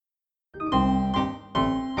Welcome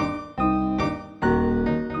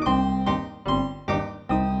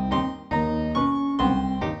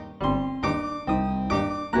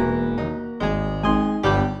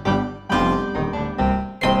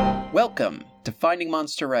to Finding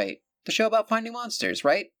Monster Right, the show about finding monsters,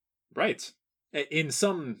 right? Right. In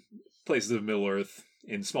some places of Middle-earth,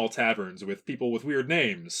 in small taverns with people with weird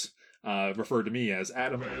names, referred to me as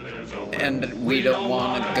Adam. And we don't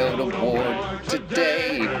want to go to war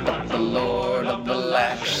today, but the Lord of the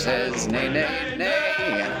Lash says nay, nay,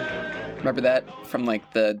 nay. Remember that from,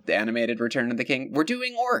 like, the animated Return of the King? We're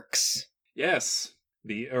doing orcs. Yes,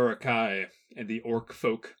 the Uruk-hai and the orc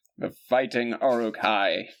folk. The fighting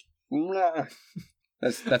Uruk-hai.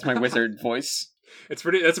 That's my wizard voice. That's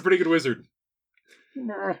a pretty good wizard.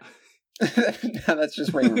 No, that's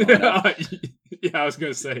just Ray Romano. Yeah, I was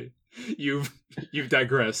gonna say you've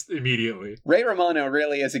digressed immediately. Ray Romano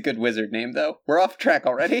really is a good wizard name, though. We're off track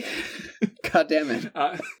already. God damn it.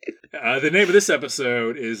 The name of this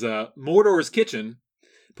episode is Mordor's Kitchen,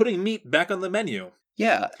 putting meat back on the menu.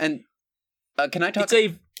 Yeah, and can I talk?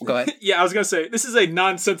 Go ahead. Yeah, I was gonna say this is a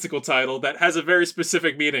nonsensical title that has a very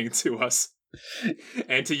specific meaning to us.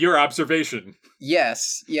 And to your observation.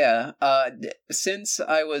 Yes, yeah. Since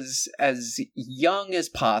I was as young as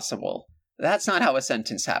possible. That's not how a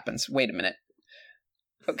sentence happens. Wait a minute.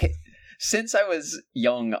 Okay. Since I was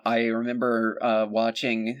young, I remember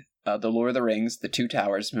watching The Lord of the Rings, the Two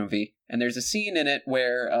Towers movie, and there's a scene in it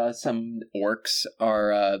where some orcs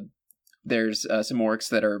are... There's some orcs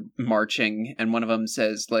that are marching, and one of them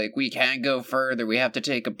says, like, we can't go further, we have to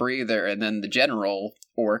take a breather, and then the general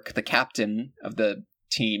orc, the captain of the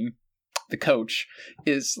team, the coach,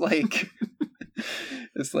 is like,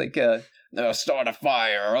 start a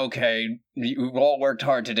fire, okay, you all worked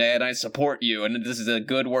hard today, and I support you, and this is a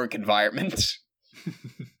good work environment.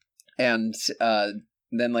 And,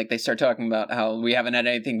 then, like, they start talking about how we haven't had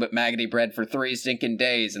anything but maggoty bread for 3 stinking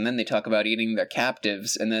days, and then they talk about eating their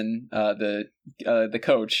captives, and then the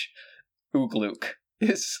coach, Ugluk,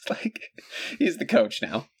 is, like, he's the coach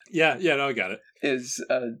now. Yeah, no, I got it. Is,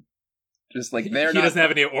 just, like, he doesn't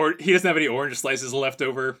have any orange slices left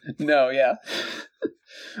over. No, yeah.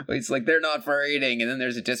 It's like, they're not for eating, and then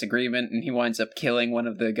there's a disagreement, and he winds up killing one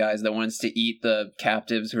of the guys that wants to eat the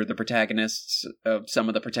captives, who are the protagonists of some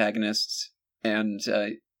of the protagonists. And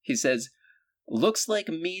he says, looks like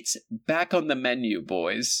meat's back on the menu,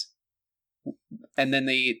 boys. And then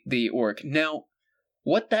the orc. Now,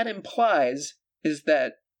 what that implies is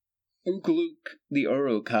that Ugluk the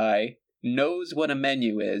Uruk-hai knows what a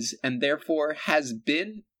menu is, and therefore has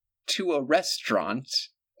been to a restaurant,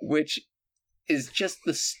 which is just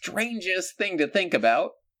the strangest thing to think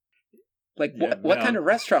about. Like, what kind of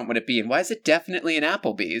restaurant would it be, and why is it definitely an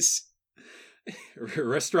Applebee's?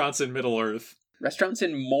 Restaurants in Middle-earth. Restaurants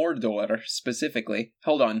in Mordor, specifically.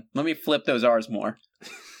 Hold on, let me flip those R's more.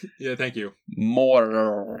 Yeah, thank you.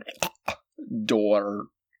 Mordor.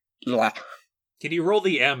 Can you roll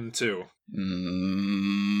the M, too?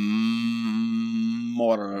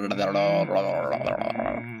 Mordor.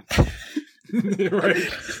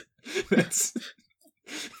 Right. That's...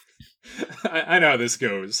 I know how this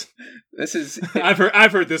goes. This is... I've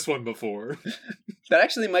heard this one before. That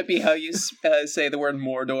actually might be how you say the word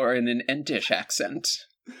Mordor in an Entish accent.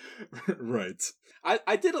 Right.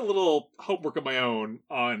 I did a little homework of my own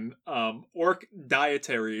on orc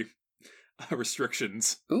dietary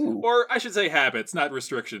restrictions. Ooh. Or I should say habits, not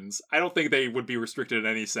restrictions. I don't think they would be restricted in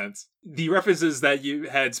any sense. The references that you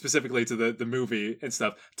had specifically to the movie and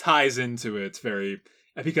stuff ties into it very...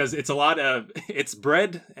 Because it's it's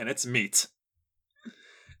bread and it's meat.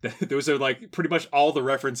 Those are, like, pretty much all the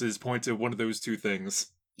references point to one of those two things.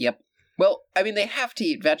 Yep. Well, I mean, they have to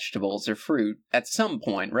eat vegetables or fruit at some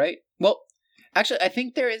point, right? Well, actually, I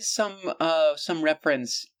think there is some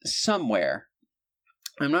reference somewhere.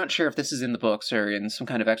 I'm not sure if this is in the books or in some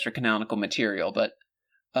kind of extra canonical material, but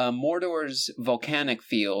Mordor's volcanic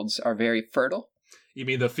fields are very fertile. You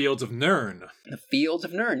mean the Fields of Nirn? The Fields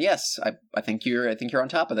of Nirn, yes. I think you're on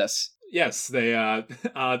top of this. Yes, they a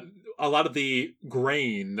lot of the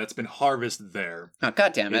grain that's been harvested there. Oh,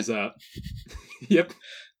 God damn it! Yep,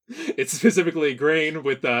 it's specifically grain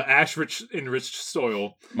with ash-rich enriched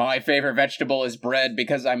soil. My favorite vegetable is bread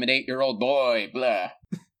because I'm an 8-year-old boy. Blah.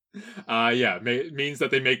 Means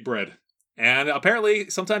that they make bread, and apparently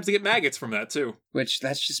sometimes they get maggots from that too.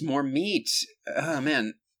 That's just more meat. Oh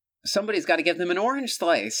man. Somebody's got to give them an orange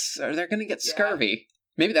slice, or they're going to get scurvy.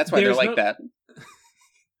 Maybe that's why they're like that.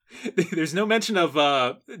 There's no mention of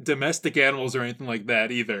domestic animals or anything like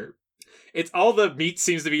that either. It's all the meat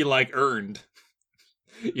seems to be, like, earned.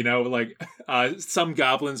 You know, like, some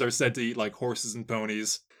goblins are said to eat, like, horses and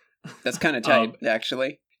ponies. That's kind of tight,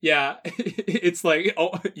 actually. Yeah, it's like,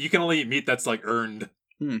 oh, you can only eat meat that's like earned.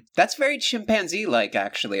 That's very chimpanzee-like,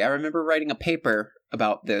 actually. I remember writing a paper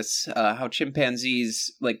about this, how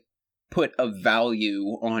chimpanzees, like, put a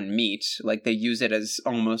value on meat. Like, they use it as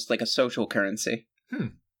almost like a social currency.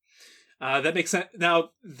 That makes sense. Now,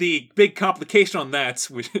 the big complication on that,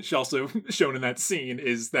 which is also shown in that scene,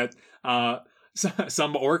 is that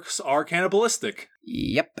some orcs are cannibalistic.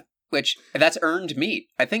 Yep. That's earned meat.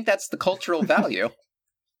 I think that's the cultural value.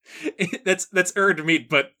 That's earned meat,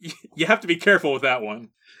 but you have to be careful with that one.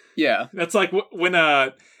 Yeah. That's like when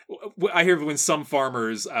I hear when some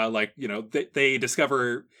farmers they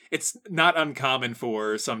discover it's not uncommon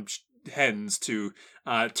for some hens to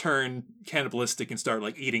turn cannibalistic and start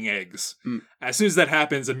like eating eggs. As soon as that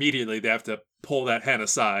happens, immediately they have to pull that hen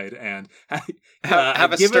aside and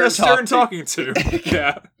have give it a stern talking to.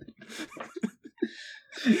 Yeah.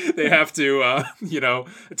 They have to,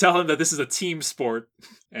 tell him that this is a team sport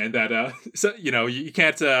and that, you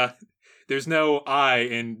can't, there's no I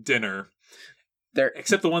in dinner.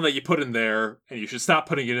 Except the one that you put in there, and you should stop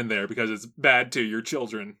putting it in there because it's bad to your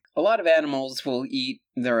children. A lot of animals will eat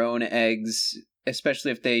their own eggs,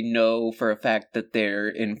 especially if they know for a fact that they're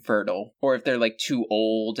infertile, or if they're like too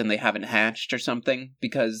old and they haven't hatched or something,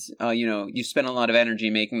 because, you spend a lot of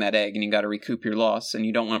energy making that egg and you gotta recoup your loss, and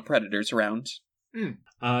you don't want predators around.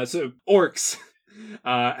 So orcs,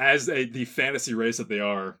 as the fantasy race that they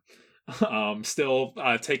are, still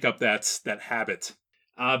take up that habit.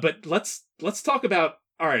 But let's talk about.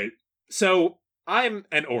 All right, so I'm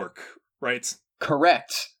an orc, right?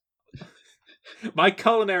 Correct. My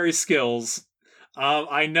culinary skills,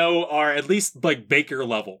 I know, are at least like baker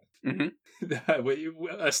level.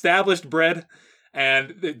 Established bread,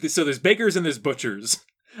 and so there's bakers and there's butchers.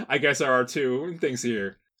 I guess are our two things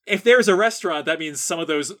here. If there's a restaurant, that means some of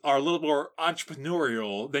those are a little more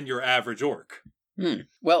entrepreneurial than your average orc.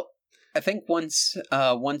 Well, I think once,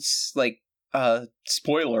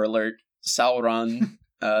 spoiler alert, Sauron,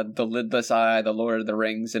 the Lidless Eye, the Lord of the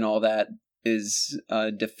Rings, and all that is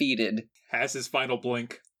defeated. Has his final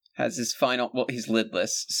blink. Well, he's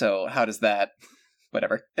lidless, so how does that?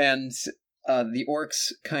 Whatever. And the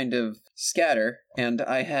orcs kind of scatter, and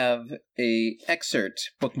I have a excerpt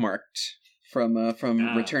bookmarked from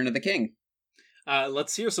Return of the King.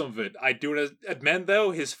 Let's hear some of it. I do amend,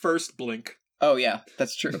 though, his first blink. Oh, yeah,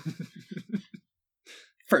 that's true.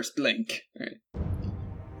 First blink. Right.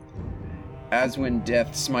 As when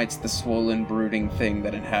death smites the swollen, brooding thing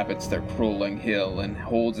that inhabits their crawling hill and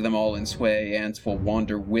holds them all in sway, ants will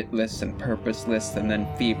wander witless and purposeless and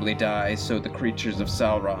then feebly die, so the creatures of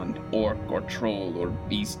Sauron, orc or troll or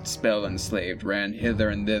beast spell-enslaved, ran hither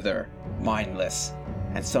and thither, mindless,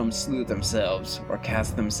 and some slew themselves, or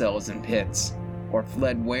cast themselves in pits, or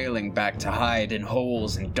fled wailing back to hide in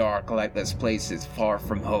holes and dark, lightless places far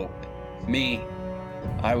from hope. Me,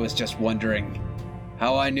 I was just wondering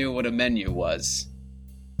how I knew what a menu was.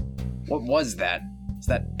 What was that? Is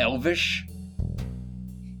that Elvish?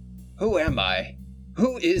 Who am I?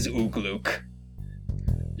 Who is Ugluk?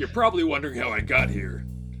 You're probably wondering how I got here.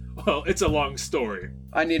 Well, it's a long story.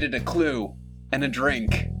 I needed a clue and a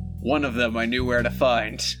drink. One of them I knew where to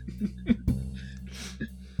find.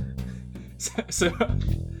 So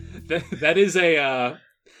that is a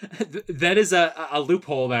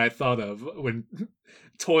loophole that I thought of when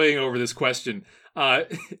toying over this question.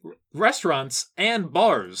 Restaurants and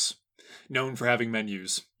bars known for having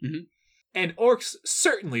menus. And orcs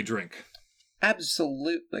certainly drink.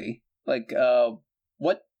 Absolutely. Like,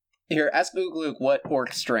 what? Here, ask Ugluk what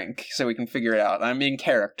orcs drink so we can figure it out. I'm in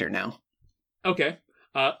character now. Okay.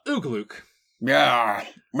 Ugluk. Yeah.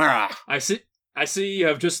 I see you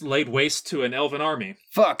have just laid waste to an elven army.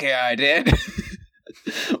 Fuck yeah, I did.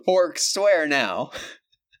 Orcs swear now.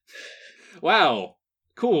 Wow.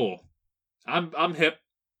 Cool. I'm hip.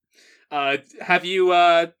 Have you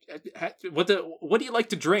what do you like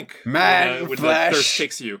to drink? Man when flesh. The thirst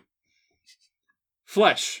takes you.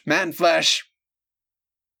 Flesh. Man flesh.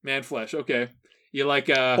 Man flesh. Okay. You like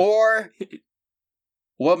or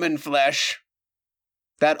woman flesh.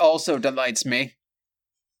 That also delights me.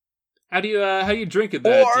 How do you drink it?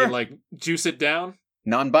 That or, do you like juice it down?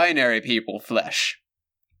 Non-binary people flesh.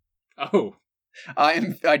 Oh.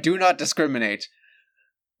 I do not discriminate.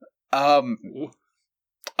 I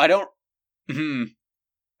don't.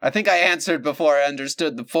 I think I answered before I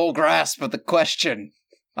understood the full grasp of the question.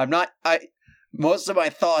 Most of my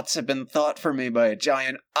thoughts have been thought for me by a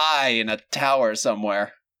giant eye in a tower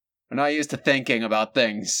somewhere. I'm not used to thinking about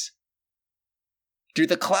things. Do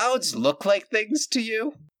the clouds look like things to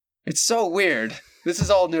you? It's so weird. This is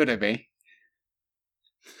all new to me.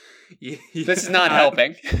 This is not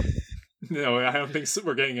helping. No, I don't think so.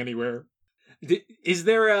 We're getting anywhere. Is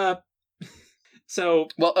there a... So...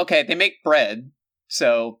 Well, okay, they make bread,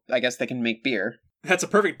 so I guess they can make beer. That's a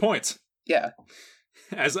perfect point. Yeah.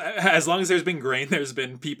 As long as there's been grain, there's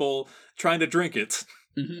been people trying to drink it.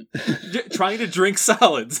 Mm-hmm. Trying to drink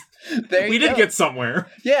solids. We did get somewhere.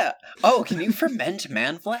 Yeah. Oh, can you ferment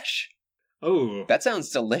man flesh? Oh. That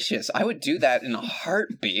sounds delicious. I would do that in a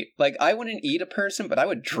heartbeat. Like, I wouldn't eat a person, but I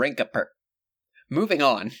would drink a Moving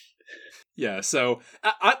on. Yeah, so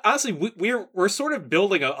honestly, we're sort of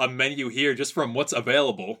building a menu here just from what's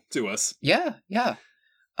available to us. Yeah.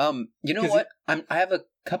 You know what? I have a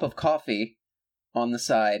cup of coffee on the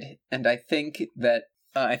side, and I think that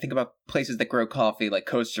I think about places that grow coffee, like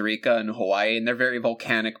Costa Rica and Hawaii, and they're very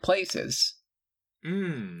volcanic places.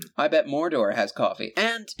 I bet Mordor has coffee,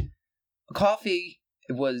 and coffee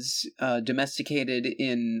was domesticated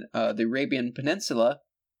in the Arabian Peninsula.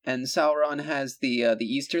 And Sauron has the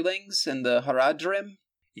Easterlings and the Haradrim.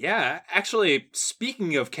 Yeah, actually,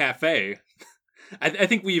 speaking of cafe, I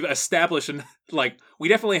think we've established, we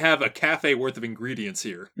definitely have a cafe worth of ingredients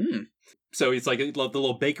here. So it's like the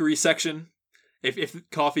little bakery section. If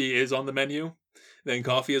coffee is on the menu, then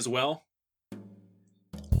coffee as well.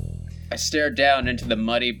 I stared down into the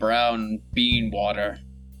muddy brown bean water.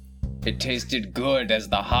 It tasted good as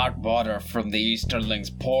the hot water from the Easterlings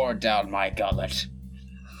poured down my gullet.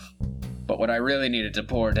 But what I really needed to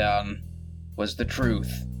pour down was the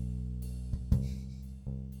truth.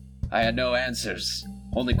 I had no answers,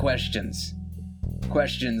 only questions.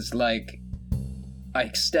 Questions like,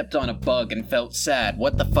 I stepped on a bug and felt sad.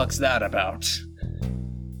 What the fuck's that about?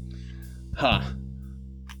 Huh.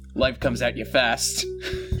 Life comes at you fast.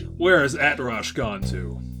 Where has Atrash gone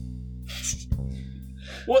to?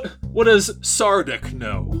 What does Sardik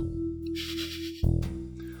know?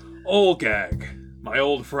 Olgag, my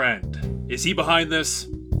old friend. Is he behind this? I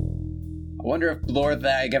wonder if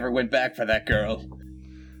Blorthag ever went back for that girl.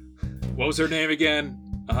 What was her name again?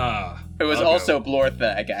 It was also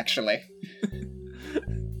Blorthag, actually.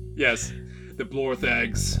 Yes, the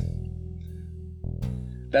Blorthags.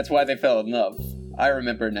 That's why they fell in love. I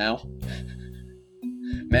remember now.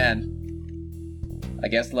 Man, I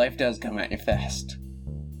guess life does come at you fast.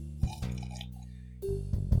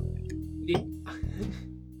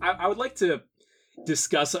 I would like to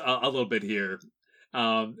discuss a little bit here.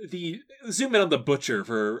 The zoom in on the butcher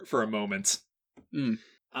for a moment,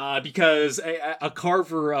 because a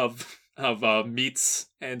carver of meats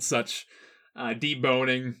and such,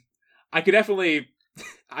 deboning, I could definitely,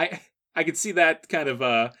 I could see that kind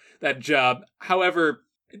of that job. However,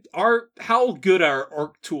 how good are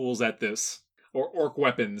orc tools at this, or orc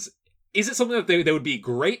weapons? Is it something that they would be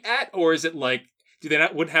great at, or is it like do they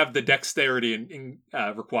not wouldn't have the dexterity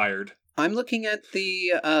required? I'm looking at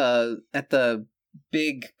the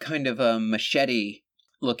big kind of machete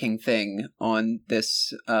looking thing on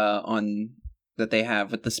this on that they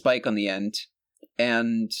have with the spike on the end,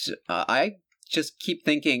 and I just keep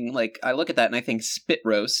thinking, like, I look at that and I think spit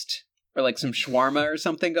roast or like some shawarma or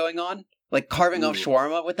something going on, like carving off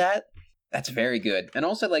shawarma with that. That's very good. And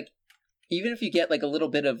also, like, even if you get like a little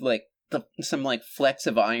bit of like some like flecks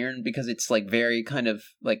of iron because it's like very kind of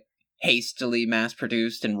like hastily mass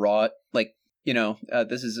produced and wrought, like, you know,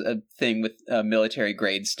 this is a thing with military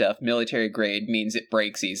grade stuff. Military grade means it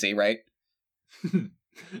breaks easy, right?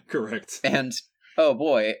 Correct. And oh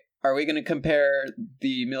boy, are we going to compare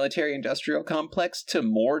the military industrial complex to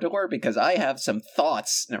Mordor? Because I have some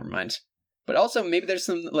thoughts. Never mind. But also, maybe there's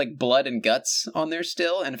some like blood and guts on there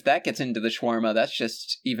still, and if that gets into the shawarma, that's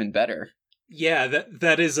just even better. Yeah,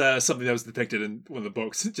 that is something that was depicted in one of the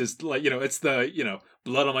books. Just like, you know, it's the, you know,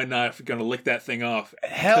 blood on my knife, gonna lick that thing off.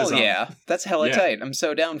 Hell yeah. That's hella tight. I'm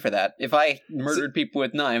so down for that. If I murdered people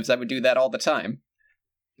with knives, I would do that all the time.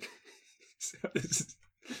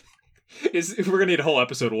 We're gonna need a whole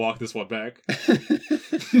episode to walk this one back.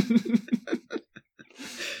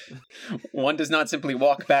 One does not simply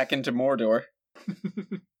walk back into Mordor.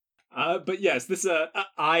 But yes, this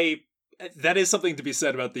that is something to be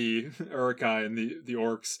said about the Uruk-hai and the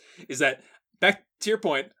orcs, is that, back to your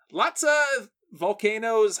point, lots of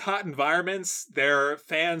volcanoes, hot environments, they're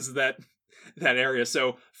fans of that area.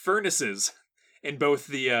 So furnaces in both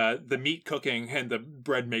the meat cooking and the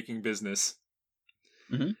bread making business.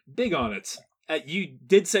 Mm-hmm. Big on it. You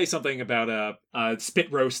did say something about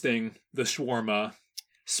spit roasting the shawarma.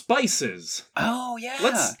 Spices. Oh yeah.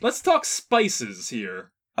 Let's talk spices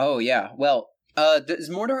here. Oh yeah. Well, does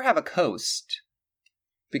Mordor have a coast?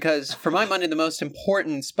 Because for my money, the most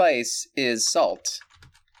important spice is salt.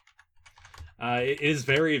 It is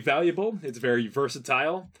very valuable. It's very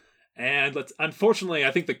versatile, and unfortunately,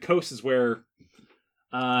 I think the coast is where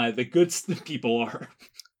The good people are.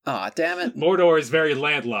 Aw, damn it. Mordor is very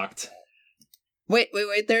landlocked. Wait.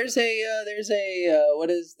 There's a what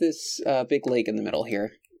is this big lake in the middle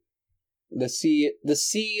here? The Sea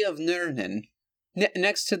of Nirnen.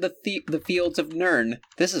 Next to the fields of Nirn.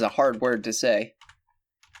 This is a hard word to say.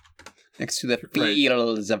 Next to the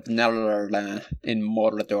fields of Nirn in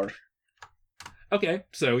Mordor. Okay,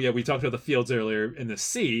 so yeah, we talked about the fields earlier in the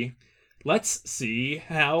sea. Let's see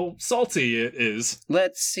how salty it is.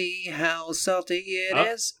 Let's see how salty it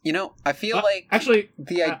is. You know, I feel like actually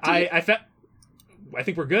the idea. I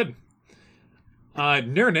think we're good.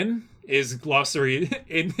 Nirnen is glossary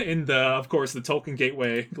in the, of course, the Tolkien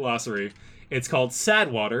Gateway glossary. It's called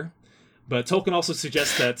sad water, but Tolkien also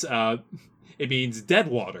suggests that it means dead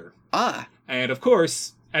water. Ah. And of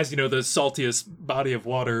course, as you know, the saltiest body of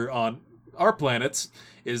water on our planet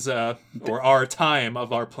is, or our time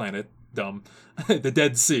of our planet, the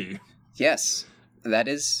Dead Sea. Yes, that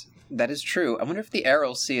is true. I wonder if the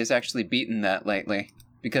Aral Sea has actually beaten that lately,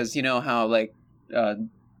 because you know how like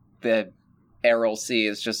the Aral Sea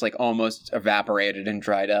is just like almost evaporated and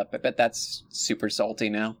dried up. I bet that's super salty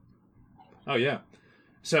now. Oh yeah,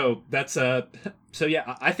 so that's so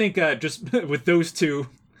yeah. I think just with those two,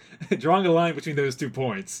 drawing a line between those 2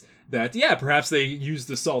 points, that yeah, perhaps they use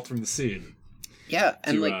the salt from the sea. Yeah,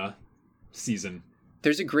 and to, season.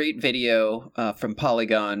 There's a great video from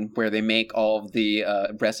Polygon where they make all of the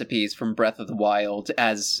recipes from Breath of the Wild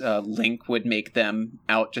as Link would make them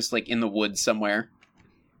out just like in the woods somewhere.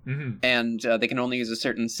 Mm-hmm. And they can only use a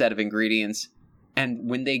certain set of ingredients. And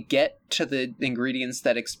when they get to the ingredients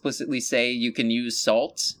that explicitly say you can use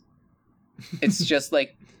salt, it's just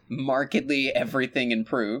like markedly everything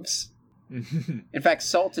improves. In fact,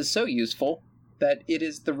 salt is so useful that it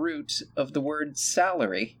is the root of the word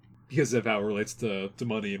salary. Because of how it relates to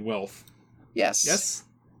money and wealth. Yes. Yes?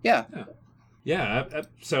 Yeah. Yeah,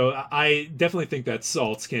 so I definitely think that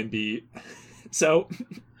salt can be... So...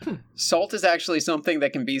 Salt is actually something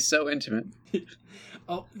that can be so intimate.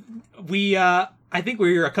 I think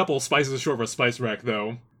we're a couple spices short of a spice rack,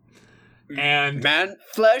 though. And... Man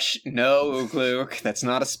flesh? No, Luke, that's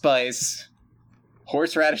not a spice.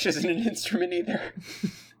 Horseradish isn't an instrument either.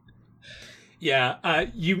 Yeah,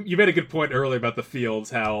 you made a good point earlier about the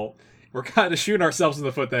fields, how we're kind of shooting ourselves in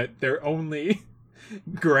the foot that they're only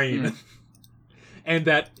grain. And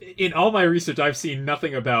that in all my research, I've seen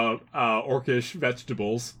nothing about orcish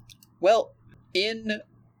vegetables. Well, in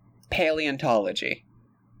paleontology,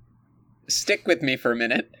 stick with me for a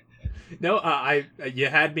minute. No, you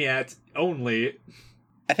had me at only.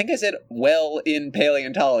 I think I said well in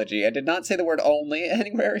paleontology. I did not say the word only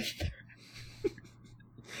anywhere in there.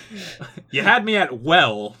 You had me at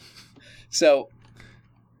well. So,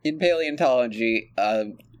 in paleontology,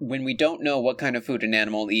 when we don't know what kind of food an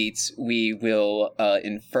animal eats, we will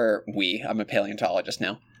infer... I'm a paleontologist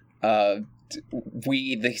now.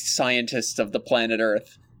 We, the scientists of the planet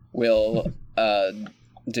Earth, will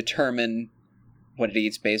determine what it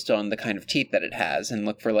eats based on the kind of teeth that it has, and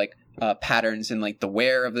look for, like, patterns in, like, the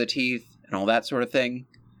wear of the teeth, and all that sort of thing.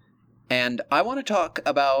 And I want to talk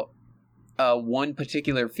about one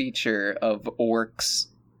particular feature of orcs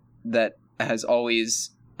that has always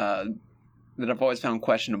that I've always found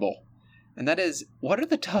questionable, and that is, what are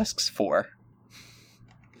the tusks for?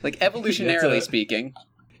 Like, evolutionarily speaking.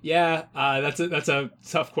 Yeah, that's a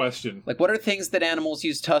tough question. Like, what are things that animals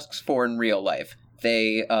use tusks for in real life?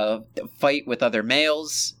 They fight with other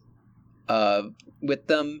males with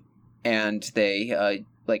them, and they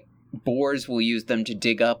like boars will use them to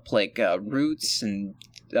dig up like roots and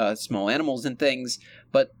small animals and things,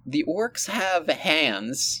 but the orcs have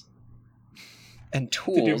hands and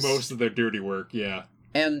tools to do most of their dirty work. Yeah,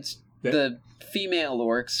 and the female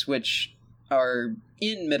orcs, which are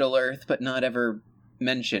in Middle Earth but not ever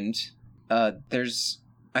mentioned. There's,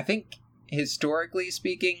 I think, historically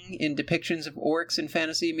speaking, in depictions of orcs in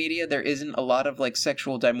fantasy media, there isn't a lot of like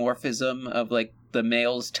sexual dimorphism of like the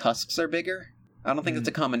male's tusks are bigger. I don't think it's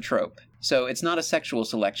a common trope, so it's not a sexual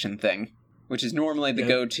selection thing, which is normally the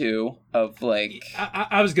go-to of, like...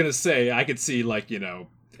 I was gonna say, I could see, like, you know,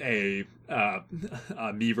 a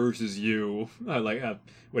me versus you, what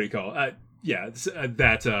do you call it?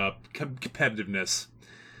 That competitiveness,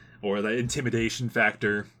 or the intimidation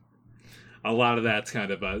factor. A lot of that's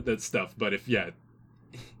kind of that stuff, but if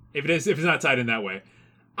it's not tied in that way,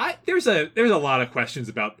 there's a lot of questions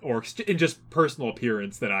about orcs in just personal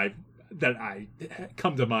appearance that I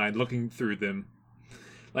come to mind looking through them.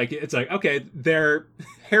 Like, it's like, okay, their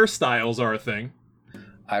hairstyles are a thing.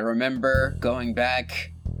 I remember going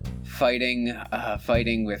back, fighting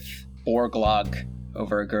with Orglog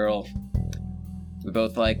over a girl. We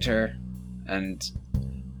both liked her, and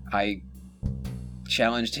I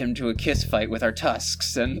challenged him to a kiss fight with our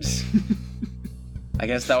tusks, and I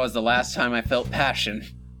guess that was the last time I felt passion.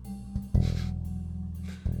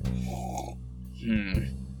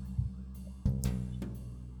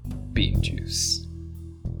 Bean juice.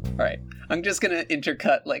 Alright, I'm just gonna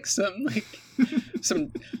intercut like some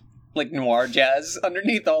noir jazz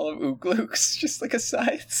underneath all of Ooglooks, just like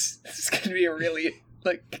asides. This is gonna be a really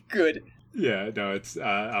good. Yeah, no, it's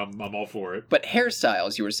I'm all for it. But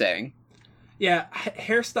hairstyles, you were saying? Yeah,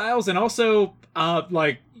 hairstyles, and also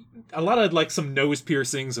like a lot of like some nose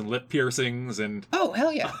piercings and lip piercings, and oh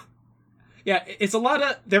hell yeah. Yeah, it's a lot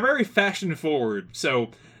of, they're very fashion forward, so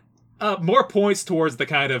more points towards the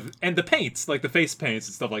kind of, and the paints, like the face paints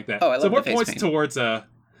and stuff like that. Oh, I love so more the face points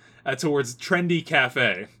paint. towards trendy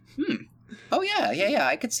cafe. Oh yeah,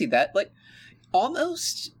 I could see that. Like,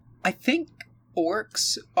 almost, I think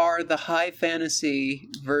orcs are the high fantasy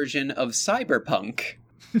version of cyberpunk.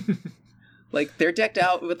 Like, they're decked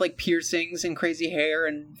out with, like, piercings and crazy hair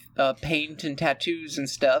and paint and tattoos and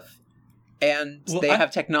stuff. And they have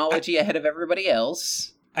technology ahead of everybody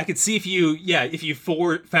else. I could see if you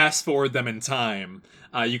fast forward them in time,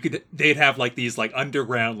 they'd have like these like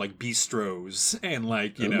underground like bistros and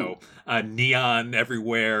like, you know, neon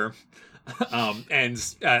everywhere, and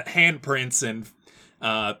handprints and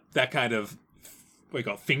that kind of what you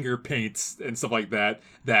call finger paints and stuff like that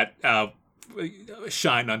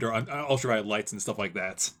shine under ultraviolet lights and stuff like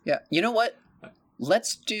that. Yeah, you know what?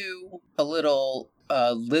 Let's do a little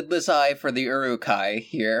lidless eye for the Uruk-hai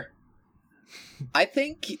here. I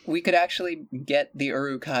think we could actually get the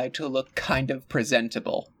Uruk-hai to look kind of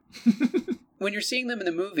presentable. When you're seeing them in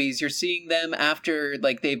the movies, you're seeing them after,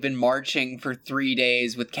 like, they've been marching for 3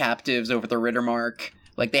 days with captives over the Rittermark.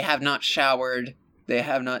 Like, they have not showered. They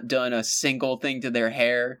have not done a single thing to their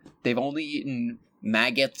hair. They've only eaten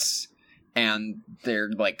maggots, and they're,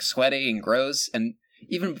 like, sweaty and gross. And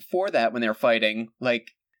even before that, when they're fighting,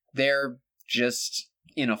 like, they're just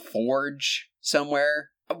in a forge somewhere.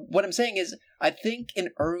 What I'm saying is, I think an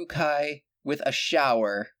Uruk-hai with a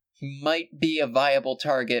shower might be a viable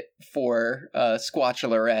target for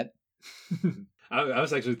Squatchalorette. I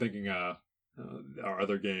was actually thinking our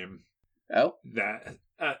other game. Oh? That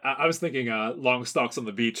I was thinking Long Stalks on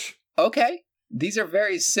the Beach. Okay. These are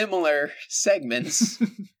very similar segments.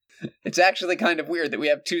 It's actually kind of weird that we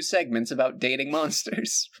have 2 segments about dating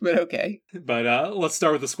monsters, but okay. But let's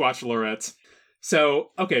start with the Squatchalorette.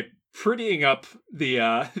 So, okay, prettying up the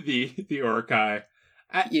Uruk-hai.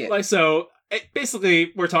 Yeah. Like, so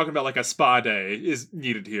basically we're talking about like a spa day is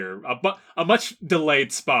needed here. A much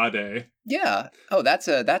delayed spa day. Yeah. Oh, that's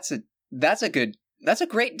a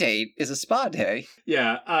great date, is a spa day.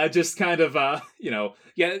 Yeah, just kind of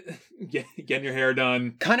getting your hair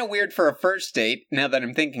done. Kind of weird for a first date, now that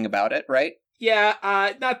I'm thinking about it, right?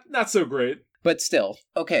 Yeah, not so great. But still,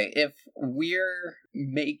 okay, if we're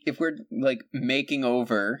making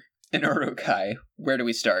over an Uruk-hai, where do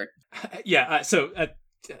we start? Yeah, so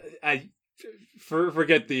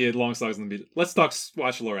forget the Long Stalks on the Beach. Let's talk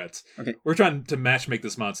Squatchalorette. Okay. We're trying to matchmake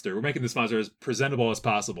this monster. We're making this monster as presentable as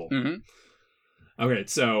possible. Mm-hmm. Okay,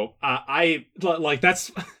 so I like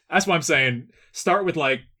that's why I'm saying start with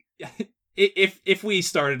like if we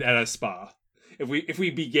started at a spa, if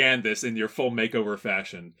we began this in your full makeover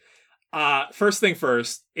fashion, first thing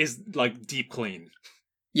first is like deep clean.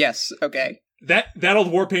 Yes. Okay. That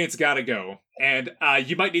old war paint's gotta go, and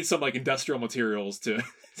you might need some like industrial materials to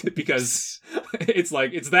because it's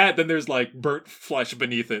like it's that. Then there's like burnt flesh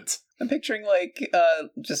beneath it. I'm picturing like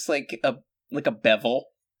just like a bevel,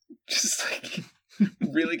 just like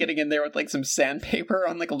really getting in there with like some sandpaper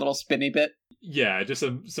on like a little spinny bit. Yeah, just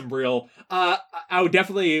some real. I would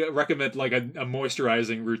definitely recommend like a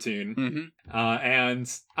moisturizing routine. Mm-hmm. And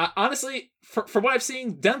honestly, from what I've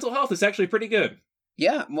seen, dental health is actually pretty good.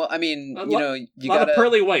 Yeah, well, I mean, a lot of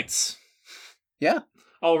pearly whites. Yeah.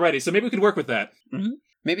 Already, so maybe we could work with that. Mm-hmm.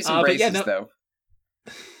 Maybe some braces, though.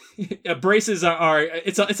 Yeah, braces are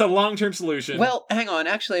it's a long-term solution. Well, hang on.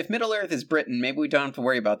 Actually, if Middle Earth is Britain, maybe we don't have to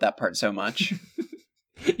worry about that part so much.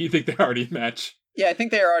 You think they already match? Yeah, I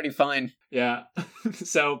think they are already fine. Yeah.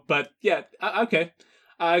 So, but yeah, okay.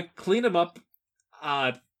 Clean them up.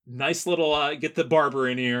 Nice little get the barber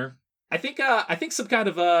in here. I think some kind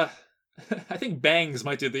of I think bangs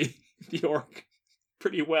might do the orc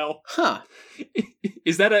pretty well. Huh.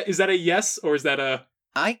 Is that a yes, or is that a...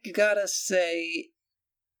 I gotta say,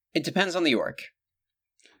 it depends on the orc.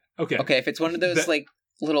 Okay. Okay, if it's one of those like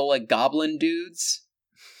little like goblin dudes,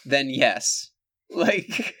 then yes.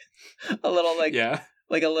 Like a little like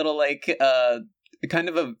like a little like kind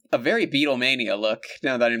of a very Beatlemania look,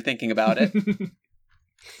 now that I'm thinking about it.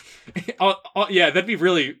 Yeah, that'd be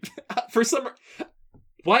really for some.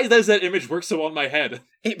 Why does that image work so on my head?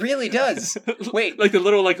 It really does. Wait. Like the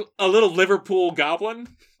little, like a little Liverpool goblin.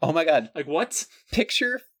 Oh my god. Like what?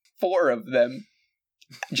 Picture 4 of them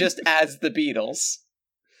just as the Beatles.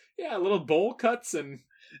 Yeah, little bowl cuts, and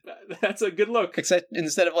that's a good look. Except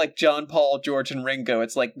instead of like John, Paul, George, and Ringo,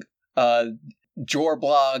 it's like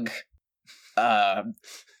Jorblog,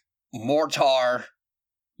 Mortar,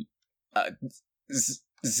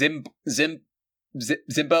 Zimbo,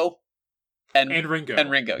 And Ringo.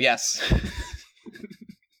 And Ringo, yes.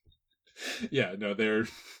 Yeah, no, they're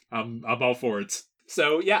I'm all for it.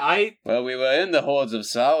 So yeah, Well, we were in the hordes of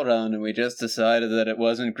Sauron, and we just decided that it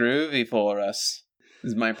wasn't groovy for us.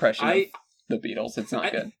 This is my impression of the Beatles. It's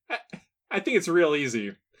not good. I think it's real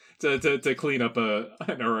easy to clean up an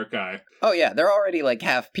Uruk guy. Oh yeah, they're already like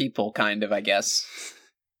half people, kind of, I guess.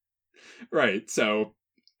 Right. So,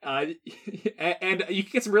 and you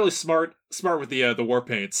can get some really smart with the war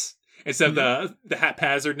paints instead of the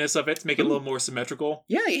haphazardness of it to make it a little more symmetrical.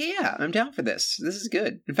 Yeah. I'm down for this. This is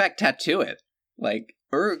good. In fact, tattoo it. Like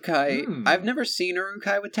Uruk-hai. I've never seen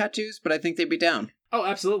Uruk-hai with tattoos, but I think they'd be down. Oh,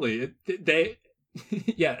 absolutely. They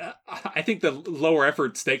yeah, I think the lower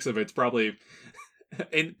effort stakes of it's probably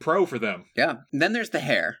in pro for them. Yeah. And then there's the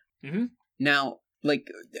hair. Mm-hmm. Now,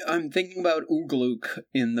 like, I'm thinking about Ugluk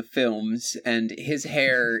in the films, and his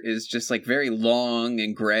hair is just like very long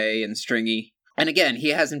and gray and stringy. And again, he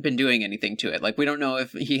hasn't been doing anything to it. Like, we don't know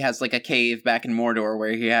if he has like a cave back in Mordor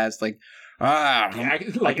where he has like,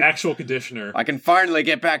 like actual conditioner. I can finally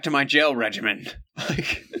get back to my jail regimen.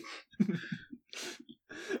 Like,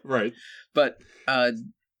 right. But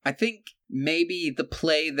I think maybe the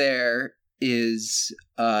play there is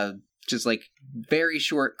just like very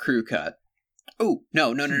short crew cut. Oh,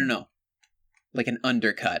 no. Like an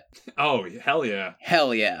undercut. Oh, hell yeah.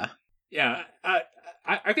 Hell yeah. Yeah,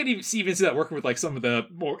 I could even see that working with like some of the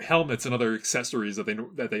more helmets and other accessories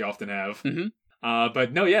that they often have. Mm-hmm.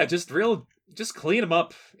 But no, yeah, just clean them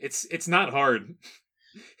up. It's not hard.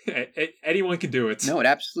 Anyone can do it. No, it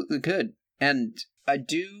absolutely could. And I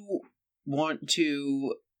do want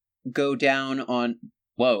to go down on...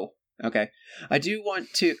 Whoa. Okay. I do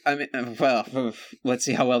want to... well, let's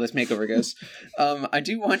see how well this makeover goes. I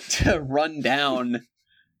do want to run down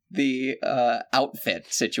the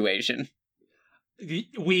outfit situation.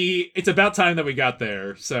 It's about time that we got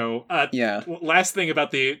there. So, yeah. Last thing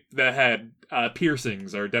about the head,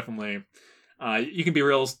 piercings are definitely... you can be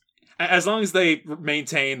real... As long as they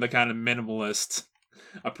maintain the kind of minimalist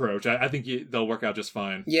approach, I think they'll work out just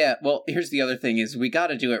fine. Yeah, well, here's the other thing is we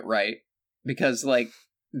gotta do it right. Because, like,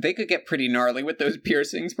 they could get pretty gnarly with those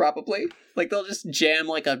piercings, probably. Like, they'll just jam,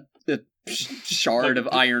 like, a shard of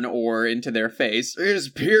iron ore into their face. It's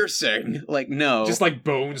piercing! Like, no. Just, like,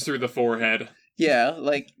 bones through the forehead. Yeah,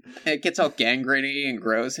 like, it gets all gangrenous and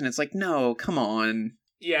gross, and it's like, no, come on.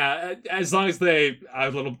 Yeah, as long as they are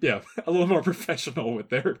a little more professional with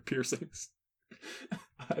their piercings.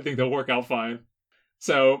 I think they'll work out fine.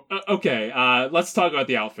 So, okay, let's talk about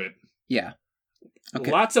the outfit. Yeah.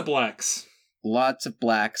 Okay. Lots of blacks. Lots of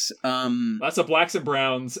blacks. Lots of blacks and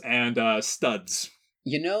browns and studs.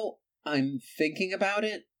 You know, I'm thinking about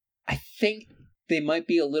it. I think they might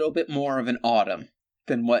be a little bit more of an autumn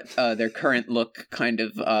than what their current look kind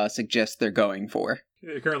of suggests they're going for.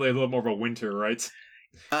 They're currently a little more of a winter, right?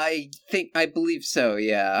 I believe so,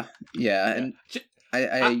 yeah. And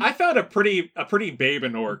I found a pretty babe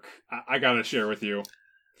in orc. I gotta share with you.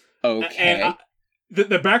 Okay. And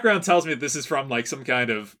the background tells me that this is from like some kind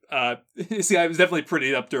of see, I was definitely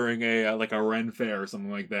prettied up during a like a Ren fair or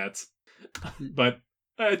something like that. But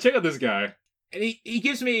check out this guy, and he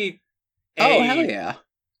gives me oh hell yeah,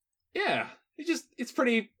 yeah. It's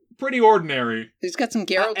pretty ordinary. He's got some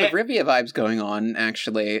Geralt of Rivia vibes going on,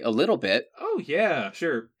 actually, a little bit. Oh yeah,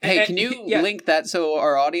 sure. Hey, can you link that so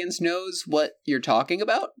our audience knows what you're talking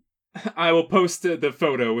about? I will post the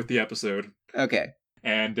photo with the episode. Okay.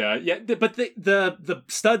 And but the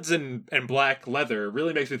studs and black leather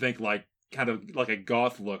really makes me think like kind of like a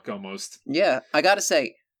goth look almost. Yeah, I gotta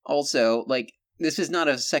say, also, like, this is not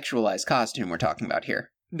a sexualized costume we're talking about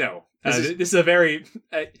here. No. This is a very...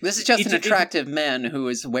 this is just an attractive man who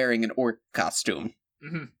is wearing an orc costume.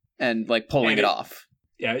 Mm-hmm. And, like, pulling it off.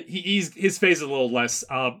 Yeah, his face is a little less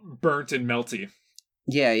burnt and melty.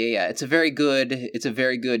 Yeah. It's a very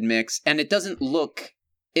good mix. And it doesn't look...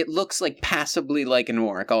 It looks like passably like an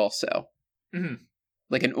orc also. Mm-hmm.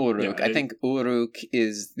 Like an uruk. Yeah, I think uruk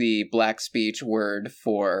is the black speech word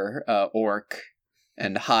for orc.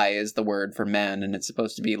 And hai is the word for man. And it's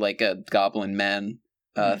supposed to be like a goblin man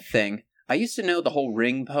thing. I used to know the whole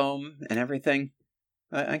ring poem and everything.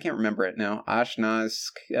 I can't remember it now.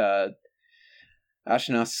 Ashnas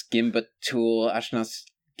Gimbatul. Ashnas,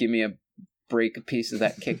 give me a break a piece of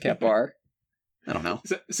that Kit Kat bar. I don't know.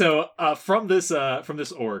 So from this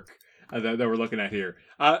orc that we're looking at here,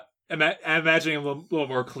 I'm imagining a little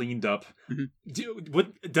more cleaned up. Mm-hmm.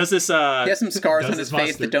 Does this? He has some scars on his face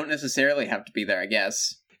monster... that don't necessarily have to be there, I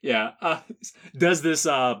guess. Yeah. Does this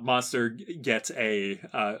monster get a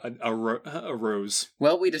rose?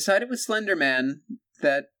 Well, we decided with Slenderman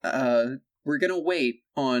that we're gonna wait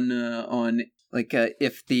on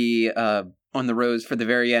if the on the rose for the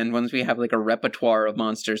very end once we have like a repertoire of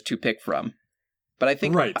monsters to pick from. But I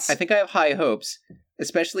think I have high hopes,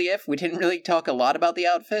 especially if we didn't really talk a lot about the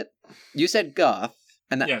outfit. You said goth,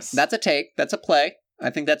 and that's a take, that's a play. I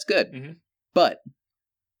think that's good. Mm-hmm. But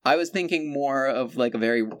I was thinking more of like a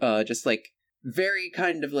very just like very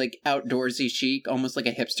kind of like outdoorsy chic, almost like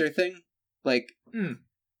a hipster thing. Like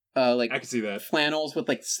like I can see that. Flannels with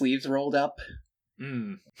like sleeves rolled up.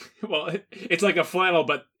 Well, it's like a flannel,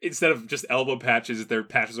 but instead of just elbow patches, their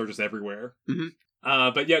patches are just everywhere. Mm-hmm.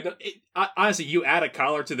 But yeah, honestly, you add a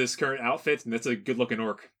collar to this current outfit, and that's a good-looking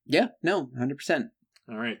orc. Yeah, no, 100%.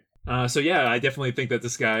 All right. So yeah, I definitely think that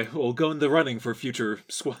this guy will go in the running for future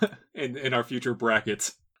in our future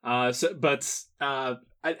brackets. I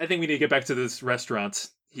think we need to get back to this restaurant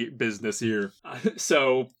business here. I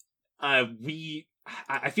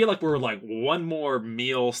feel like we're like one more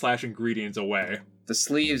meal / ingredients away. The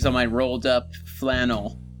sleeves on my rolled up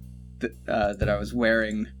flannel that I was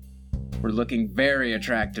wearing were looking very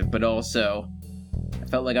attractive, but also I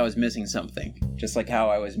felt like I was missing something. Just like how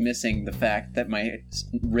I was missing the fact that my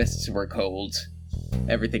wrists were cold.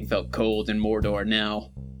 Everything felt cold in Mordor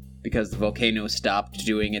now, because the volcano stopped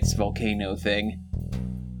doing its volcano thing.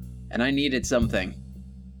 And I needed something.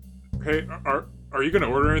 Hey, are you gonna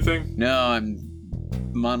order anything? No, I'm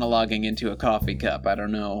monologuing into a coffee cup. I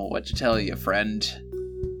don't know what to tell you, friend.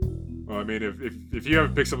 Well, I mean, if you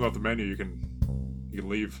haven't picked something off the menu, you can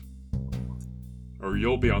leave. Or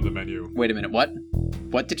you'll be on the menu. Wait a minute, what?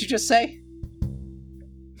 What did you just say?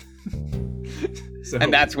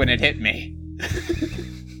 And that's when it hit me.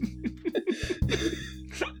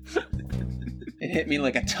 It hit me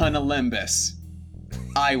like a ton of Lembus.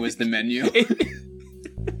 I was the menu. It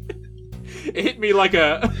hit me like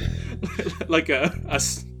a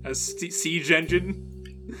siege engine.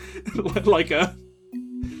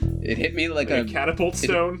 It hit me like a catapult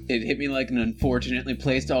stone. It hit me like an unfortunately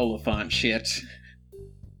placed Oliphant shit.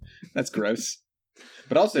 That's gross.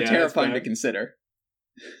 But also terrifying to consider.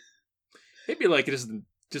 Hit me like it is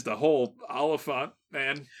just a whole Oliphant,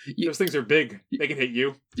 man. Those things are big. They can hit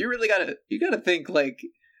you. You really gotta think, like,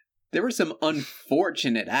 there were some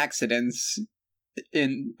unfortunate accidents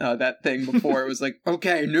in that thing before. It was like,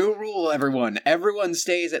 okay, new rule, everyone. Everyone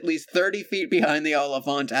stays at least 30 feet behind the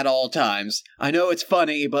Oliphant at all times. I know it's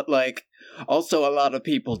funny, but, like, also a lot of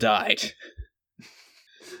people died.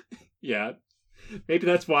 Yeah. Maybe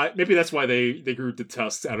that's why they grew the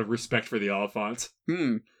tusks out of respect for the Oliphant.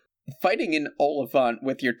 Fighting an Oliphant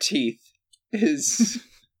with your teeth is...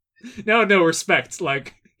 no respect.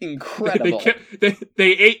 Like, incredible. They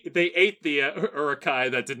ate the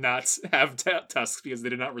Urukai that did not have tusks because they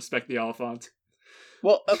did not respect the Oliphant.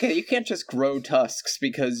 Well, okay, you can't just grow tusks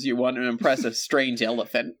because you want to impress a strange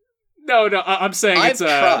elephant. No, I'm saying I've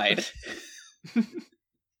tried.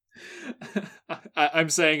 I'm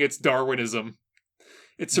saying it's Darwinism.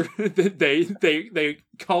 It's they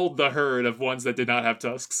culled the herd of ones that did not have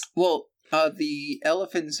tusks. Well, the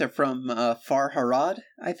elephants are from Farharad,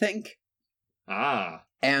 I think. Ah.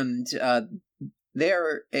 And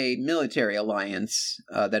they're a military alliance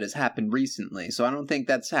that has happened recently, so I don't think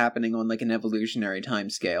that's happening on like an evolutionary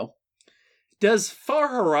timescale. Does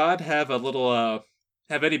Farharad have a little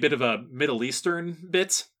have any bit of a Middle Eastern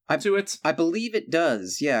bit to it? I believe it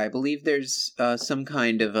does. Yeah, I believe there's some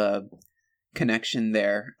kind of a connection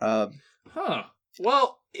there. Huh.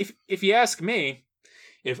 Well, if you ask me,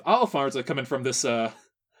 if Oliphants are coming from this a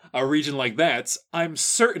region like that, I'm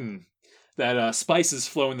certain that spices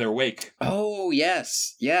flow in their wake. Oh,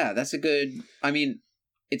 yes. Yeah, that's a good... I mean,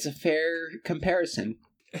 it's a fair comparison.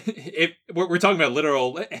 If we're talking about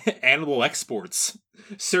literal animal exports,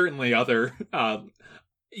 certainly other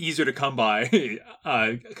easier to come by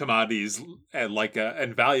commodities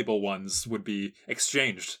and valuable ones would be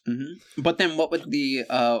exchanged. Mm-hmm. But then what would the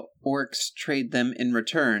orcs trade them in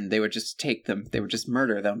return? They would just take them. They would just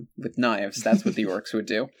murder them with knives. That's what the orcs would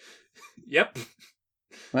do. Yep.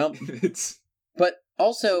 Well, but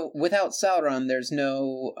also, without Sauron, there's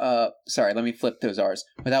no... sorry, let me flip those R's.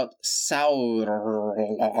 Without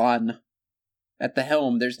Sauron at the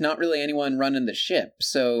helm, there's not really anyone running the ship,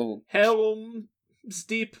 so... Helm?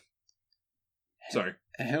 deep. Sorry.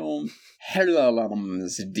 Helm's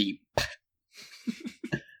deep.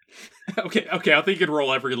 Okay, I think you can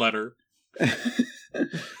roll every letter.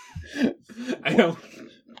 I know.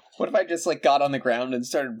 What if I just like got on the ground and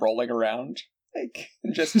started rolling around? Like,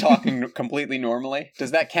 just talking completely normally?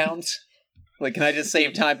 Does that count? Like, can I just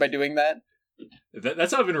save time by doing that?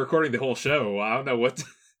 That's how I've been recording the whole show. I don't know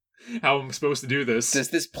how I'm supposed to do this. Does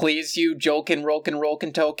this please you, Jokin,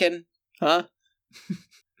 Rolkin, Token? Huh?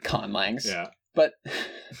 Conlangs. Yeah. But,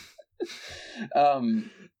 God,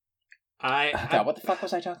 what the fuck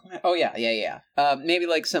was I talking about? Oh, yeah. Maybe,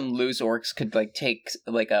 like, some loose orcs could, like, take,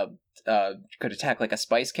 like, could attack, like, a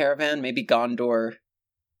spice caravan. Maybe Gondor,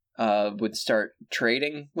 would start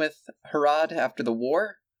trading with Harad after the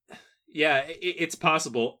war. Yeah, it's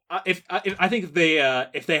possible. I think if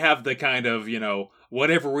they have the kind of,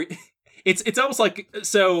 whatever we, it's almost like,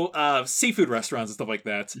 seafood restaurants and stuff like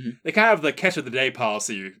that. Mm-hmm. They kind of have the catch of the day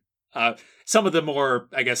policy. Some of the more,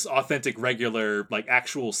 I guess, authentic, regular, like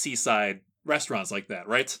actual seaside restaurants like that,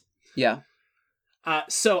 right? Yeah.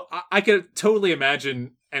 So I could totally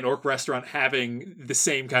imagine an orc restaurant having the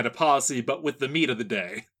same kind of policy, but with the meat of the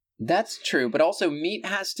day. That's true, but also meat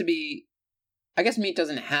has to be... I guess meat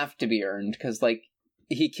doesn't have to be earned, because, like,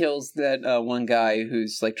 he kills that one guy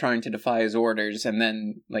who's, like, trying to defy his orders, and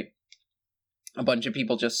then, like, a bunch of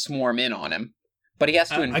people just swarm in on him. But he has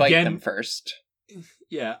to invite them first.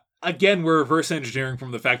 Yeah. Again, we're reverse engineering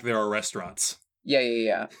from the fact that there are restaurants.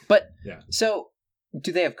 Yeah. But, yeah. So,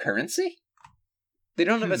 do they have currency? They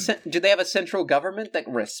don't have do they have a central government that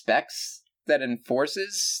that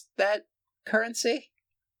enforces that currency?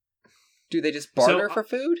 Do they just barter for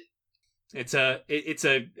food? It's a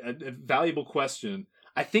valuable question.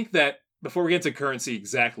 I think that before we get into currency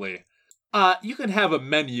exactly, you can have a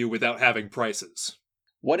menu without having prices.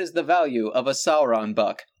 What is the value of a Sauron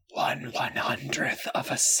buck? 1/100th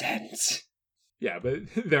of a cent. Yeah, but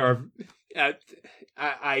there are.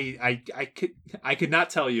 I could not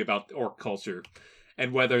tell you about orc culture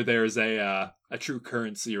and whether there's a true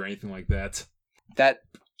currency or anything like that.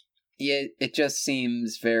 It just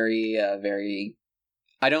seems very very.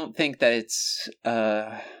 I don't think that it's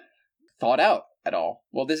thought out at all.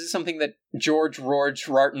 Well, this is something that George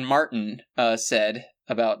Rarton Martin said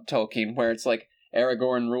about Tolkien, where it's like,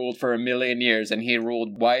 Aragorn ruled for 1,000,000 years, and he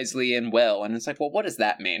ruled wisely and well. And it's like, well, what does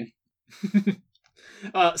that mean?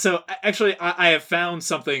 So, actually, I have found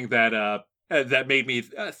something that made me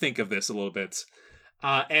think of this a little bit.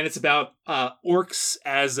 And it's about orcs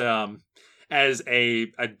as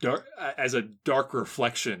a dark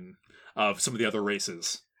reflection of some of the other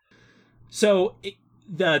races. So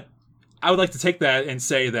I would like to take that and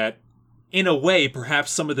say that, in a way,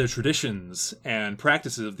 perhaps some of the traditions and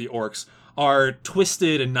practices of the orcs are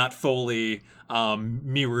twisted and not fully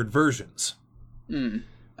mirrored versions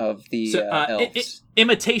of the elves.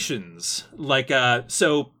 Imitations, like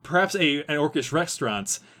so perhaps an orcish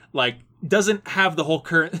restaurant like doesn't have the whole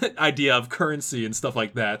current idea of currency and stuff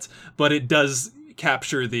like that, but it does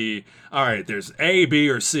capture the, all right, there's A, B,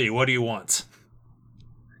 or C. What do you want?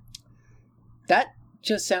 That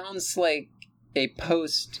just sounds like a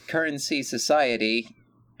post-currency society,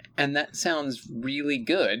 and that sounds really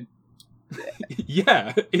good.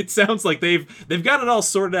 Yeah, it sounds like they've got it all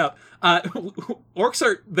sorted out.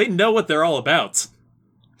 Orcs they know what they're all about.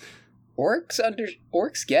 Orcs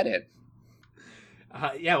get it.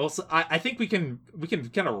 Yeah, well, so I think we can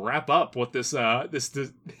kind of wrap up what this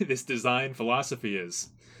design philosophy is.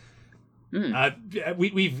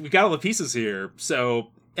 We've got all the pieces here.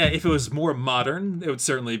 So if it was more modern, it would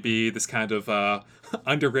certainly be this kind of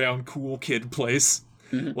underground cool kid place.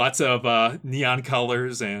 Mm-hmm. Lots of neon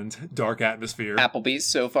colors and dark atmosphere. Applebee's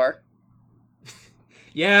so far.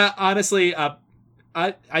 Yeah, honestly, I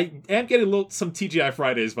am getting some TGI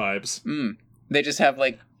Fridays vibes. They just have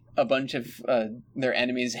like a bunch of their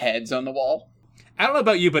enemies' heads on the wall. I don't know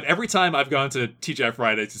about you, but every time I've gone to TGI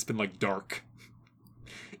Fridays, it's been like dark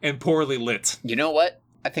and poorly lit. You know what?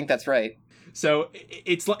 I think that's right. So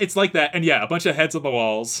it's like that, and yeah, a bunch of heads on the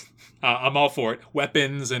walls. I'm all for it.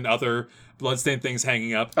 Weapons and other bloodstained things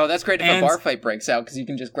hanging up. Oh, that's great if a bar fight breaks out, because you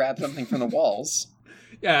can just grab something from the walls.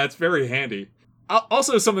 Yeah, it's very handy.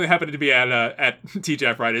 Also, something that happened to be at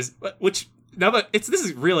TGI Fridays, which now that this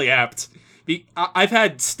is really apt. I've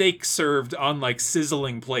had steak served on like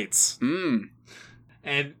sizzling plates.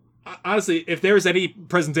 And honestly, if there was any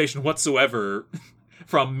presentation whatsoever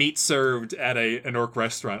from meat served at an orc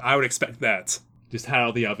restaurant, I would expect that. Just out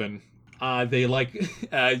of the oven. They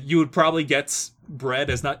you would probably get bread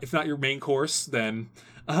as if not your main course, then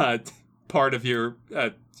part of your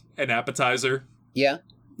an appetizer. Yeah.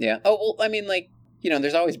 Oh, well, I mean, like,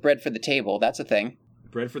 there's always bread for the table. That's a thing.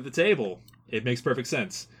 Bread for the table. It makes perfect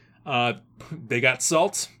sense. They got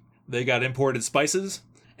salt. They got imported spices.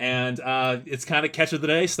 And it's kind of catch of the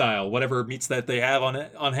day style. Whatever meats that they have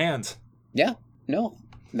on hand. Yeah. No.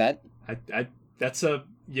 That... That's a...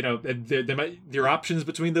 their options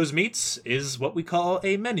between those meats is what we call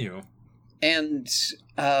a menu. And,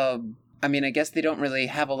 I guess they don't really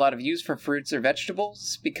have a lot of use for fruits or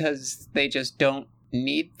vegetables because they just don't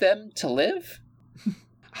need them to live.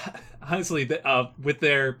 Honestly, with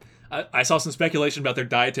their... I saw some speculation about their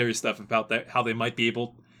dietary stuff, about that, how they might be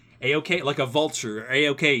able... A-okay, like a vulture,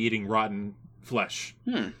 A-okay eating rotten flesh.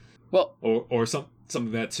 Well... Or something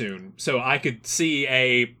of that tune. So I could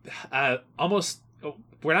see almost...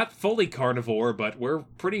 We're not fully carnivore, but we're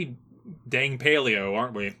pretty dang paleo,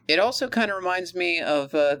 aren't we? It also kind of reminds me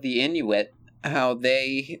of the Inuit, how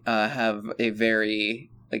they have a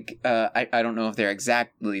very, I don't know if they're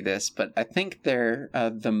exactly this, but I think they're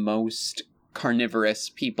the most carnivorous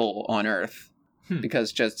people on Earth,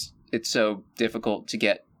 because just it's so difficult to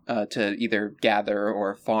get to either gather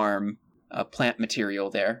or farm plant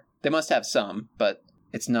material there. They must have some, but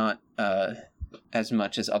it's not as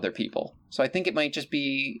much as other people. So I think it might just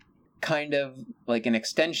be kind of like an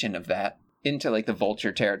extension of that into like the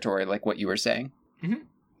vulture territory, like what you were saying. Mm-hmm.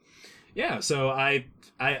 Yeah. So they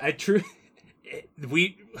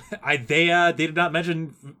did not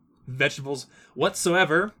mention vegetables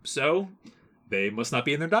whatsoever. So they must not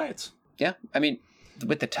be in their diets. Yeah. I mean,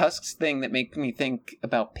 with the tusks thing, that make me think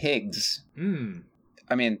about pigs.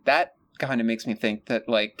 I mean, that kind of makes me think that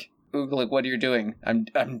like, Ooglik, what are you doing?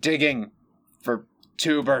 I'm digging for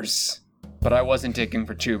tubers. But I wasn't digging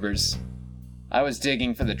for tubers. I was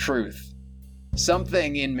digging for the truth.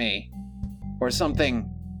 Something in me, or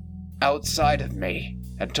something outside of me,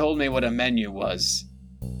 had told me what a menu was.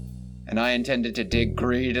 And I intended to dig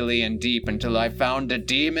greedily and deep until I found a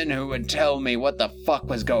demon who would tell me what the fuck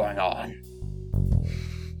was going on.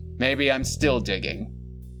 Maybe I'm still digging.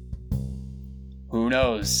 Who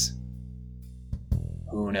knows?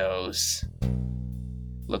 Who knows?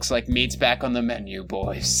 Looks like meat's back on the menu,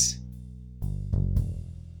 boys.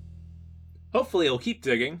 Hopefully it'll keep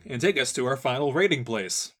digging and take us to our final rating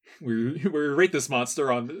place. We rate this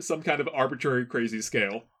monster on some kind of arbitrary, crazy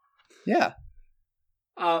scale. Yeah.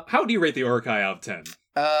 How do you rate the Uruk-hai out of 10?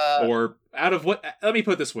 Or out of what? Let me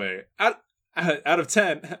put it this way. Out of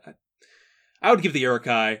 10, I would give the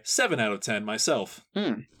Uruk-hai 7 out of 10 myself.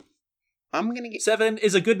 I'm gonna get... 7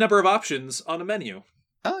 is a good number of options on a menu.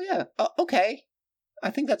 Oh, yeah. Okay. I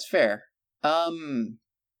think that's fair. I'm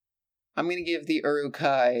gonna give the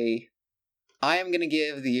Uruk-hai... I am going to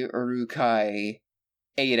give the Uruk-hai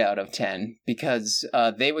 8 out of 10, because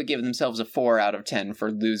they would give themselves a 4 out of 10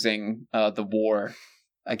 for losing the war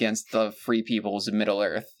against the Free Peoples of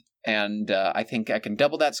Middle-earth. And I think I can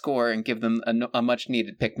double that score and give them a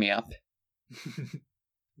much-needed pick-me-up.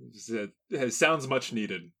 It sounds much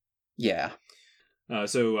needed. Yeah.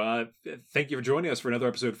 So thank you for joining us for another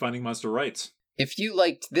episode of Finding Monster Rights. If you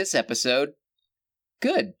liked this episode,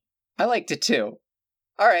 good. I liked it too.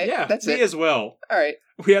 All right, yeah, that's me it. as well. All right.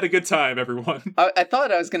 We had a good time, everyone. I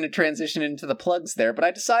thought I was going to transition into the plugs there, but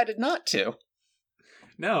I decided not to.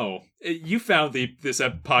 No, you found this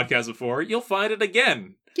podcast before. You'll find it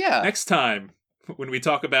again. Yeah. Next time, when we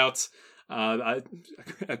talk about a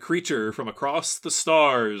creature from across the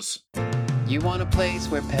stars. You want a place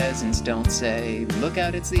where peasants don't say, "Look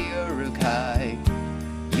out, it's the Uruk-hai."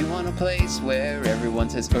 You want a place where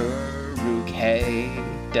everyone says, "Uruk-hai."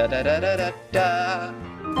 Da da da da da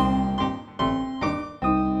da.